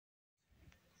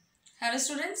Hello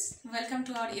students, welcome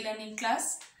to our e-learning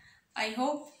class. I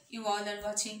hope you all are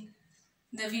watching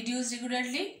the videos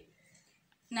regularly.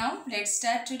 Now let's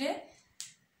start today.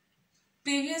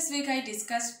 Previous week I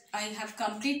have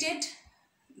completed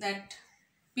that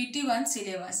PT1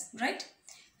 syllabus, right?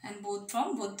 And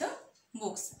from both the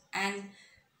books. And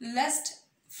last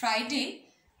Friday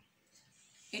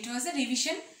it was a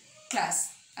revision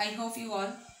class. I hope you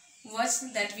all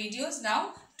watched that videos.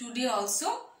 Now today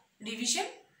also revision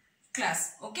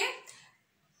class. Okay,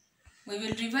 we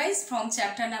will revise from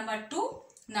chapter number 2,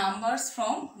 numbers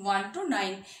from 1 to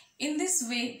 9. In this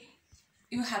way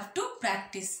you have to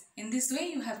practice. In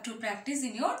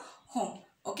your home.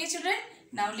 Okay children,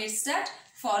 now let's start.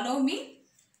 Follow me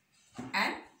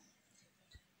and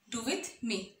do with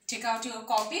me. Take out your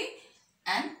copy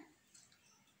and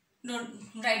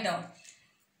write down.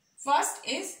 First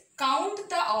is count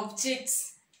the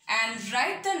objects and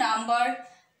write the number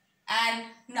and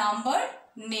number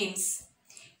names.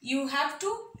 You have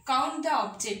to count the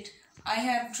object. I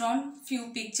have drawn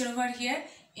few picture over here.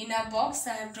 In a box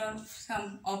I have drawn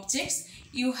some objects.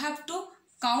 You have to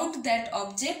count that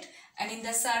object, and in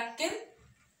the circle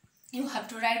you have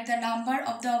to write the number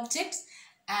of the objects,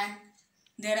 and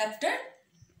thereafter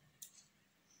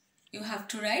you have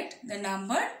to write the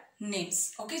number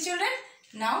names. Okay children,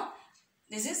 now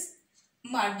this is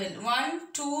marble.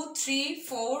 1, 2, 3,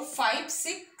 4, 5,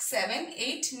 6, 7,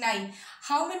 8, 9.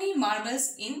 How many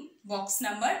marbles in box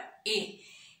number A?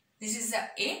 This is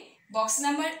the A. Box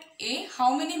number A.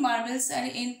 How many marbles are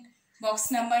in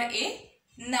box number A?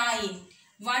 9.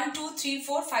 1, 2, 3,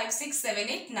 4, 5, 6, 7,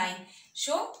 8, 9.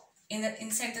 So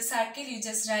inside the circle you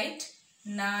just write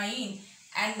 9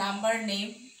 and number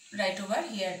name right over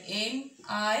here.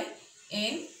 N-I-N-E.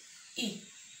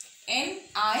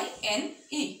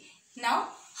 N-I-N-E. Now,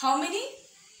 how many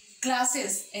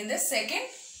classes in the second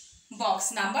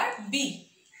box number B?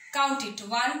 Count it.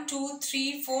 1, 2,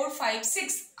 3, 4, 5,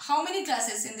 6. How many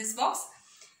classes in this box?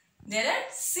 There are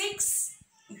 6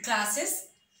 classes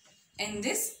in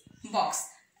this box.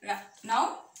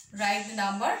 Now, write the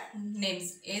number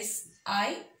names.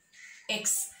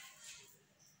 S-I-X.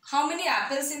 How many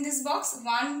apples in this box?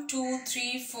 1, 2,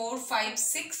 3, 4, 5,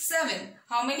 6, 7.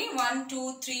 How many? 1,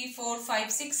 2, 3, 4,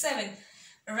 5, 6, 7.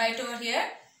 Right over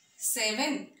here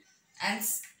 7, and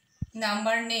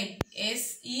number name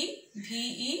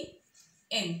S-E-V-E-N.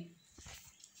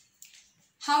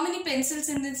 How many pencils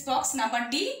in this box? Number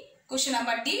D. Question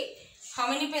number D. How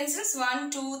many pencils?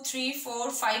 1, 2, 3, 4,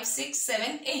 5, 6,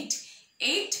 7, 8.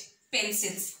 8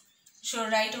 pencils. So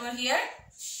write over here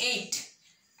 8,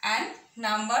 and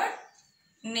number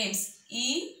names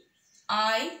E-I-G-H-T.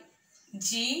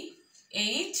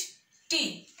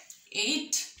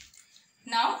 8.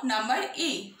 Now number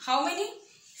E. How many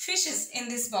fishes in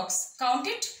this box? Count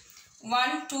it.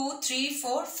 1, 2, 3,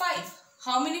 4, 5.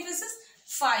 How many fishes?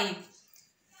 5.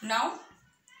 Now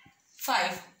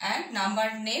 5, and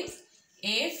number names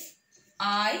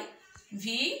F-I-V-E.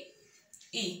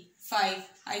 5.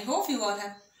 I hope you all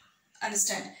have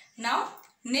understand. Now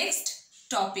next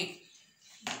topic.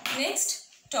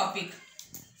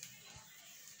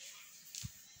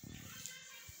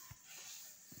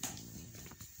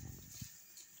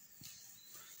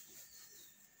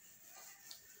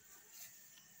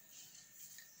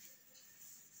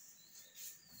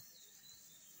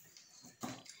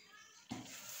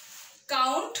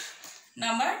 Count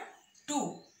number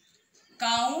 2.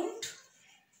 Count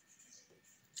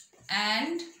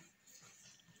and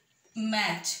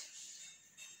match.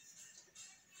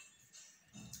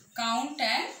 Count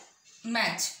and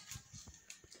match.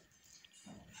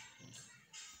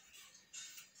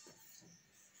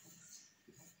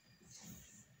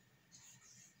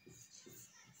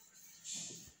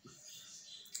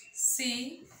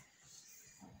 C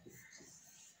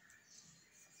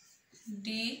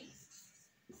D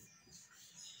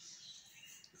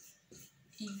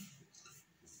E.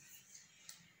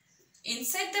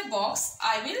 Inside the box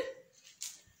I will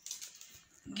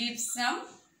give some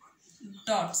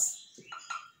dots.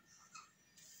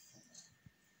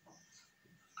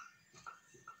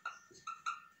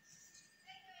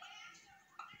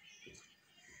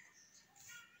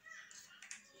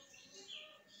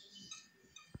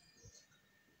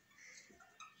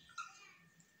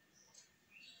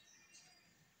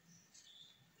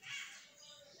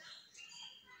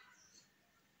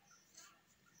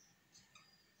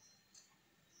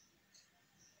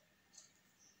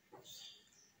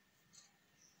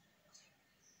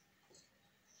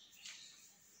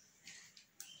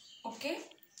 Okay,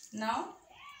 now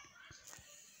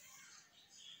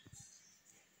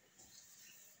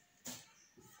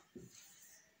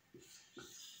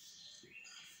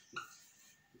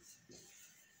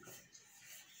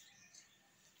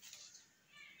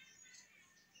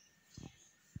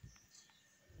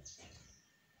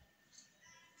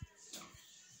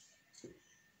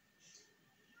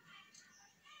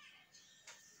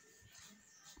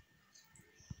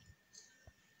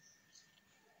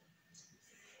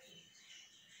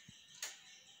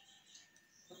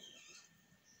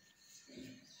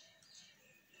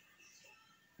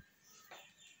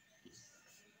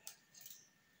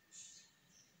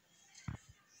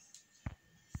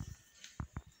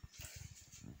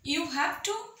you have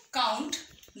to count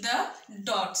the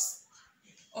dots.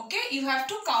 Okay, you have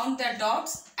to count the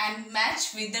dots and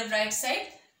match with the right side.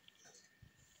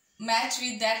 Match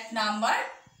with that number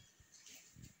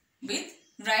with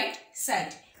right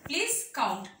side. Please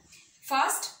count.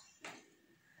 First,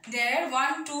 there are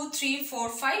 1, 2, 3, 4,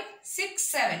 5,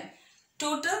 6, 7.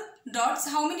 Total dots.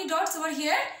 How many dots over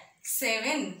here?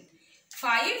 7.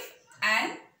 5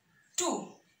 and 2.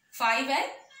 5 and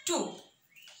 2.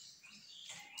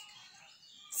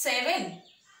 7.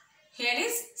 Here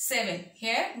is 7.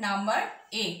 Here number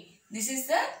A. This is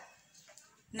the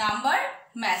number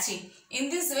matching. In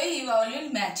this way you will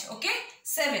match. Okay.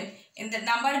 7. In the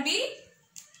number B,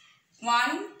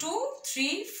 1, 2,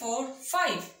 3, 4,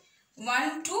 5.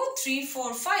 1, 2, 3,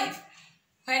 4, 5.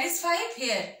 Where is 5?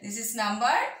 Here. This is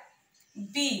number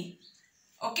B.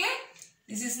 Okay.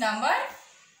 This is number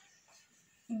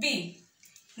B.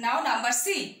 Now number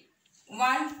C.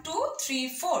 1, 2, 3,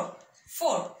 4.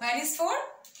 4. Where is 4?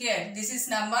 Here. This is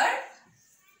number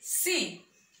C.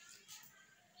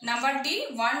 Number D.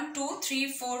 1, 2,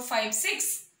 3, 4, 5,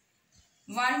 6.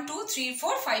 1, 2, 3,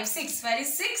 4, 5, 6. Where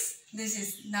is 6? This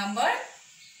is number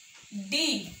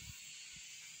D.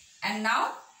 And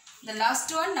now the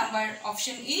last one, number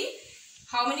option E.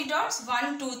 How many dots?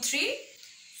 1, 2, 3,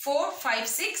 4, 5,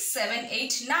 6, 7,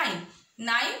 8, 9.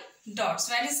 9 dots.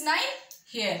 Where is 9?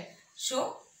 Here.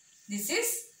 So this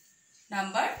is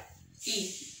number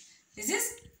E. This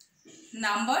is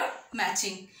number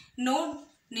matching. No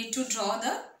need to draw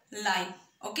the line.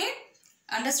 Okay?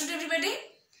 Understood everybody?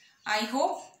 I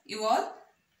hope you all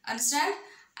understand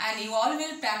and you all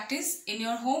will practice in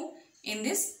your home in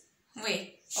this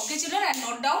way. Okay children, and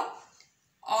note down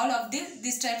all of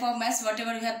this type of maths,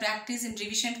 whatever you have practiced in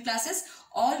revision classes,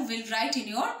 all will write in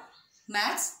your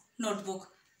maths notebook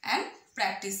and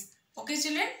practice. Okay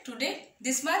children, today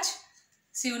this much.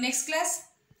 See you next class.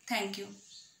 Thank you.